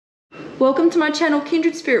Welcome to my channel,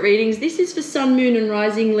 Kindred Spirit Readings. This is for Sun, Moon and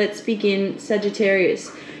Rising. Let's begin.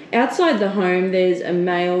 Sagittarius. Outside the home, there's a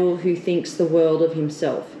male who thinks the world of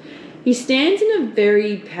himself. He stands in a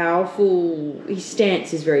very powerful, his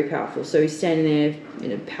stance is very powerful. So he's standing there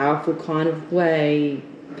in a powerful kind of way,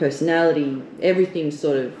 personality, everything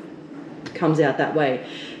sort of comes out that way.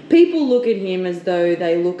 People look at him as though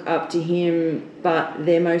they look up to him, but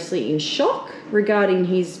they're mostly in shock regarding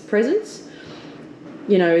his presence.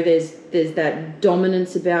 You know, there's that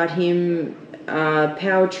dominance about him,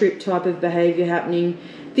 power trip type of behavior happening.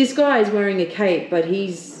 This guy is wearing a cape, but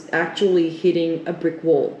he's actually hitting a brick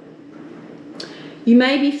wall. You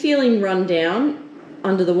may be feeling run down,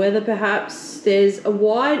 under the weather perhaps. There's a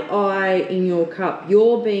wide eye in your cup.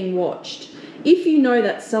 You're being watched. If you know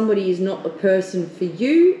that somebody is not the person for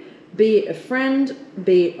you, be it a friend,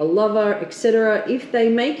 be it a lover, etc., if they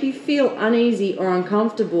make you feel uneasy or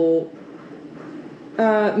uncomfortable,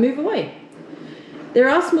 move away. There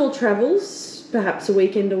are small travels, perhaps a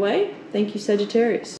weekend away. Thank you, Sagittarius.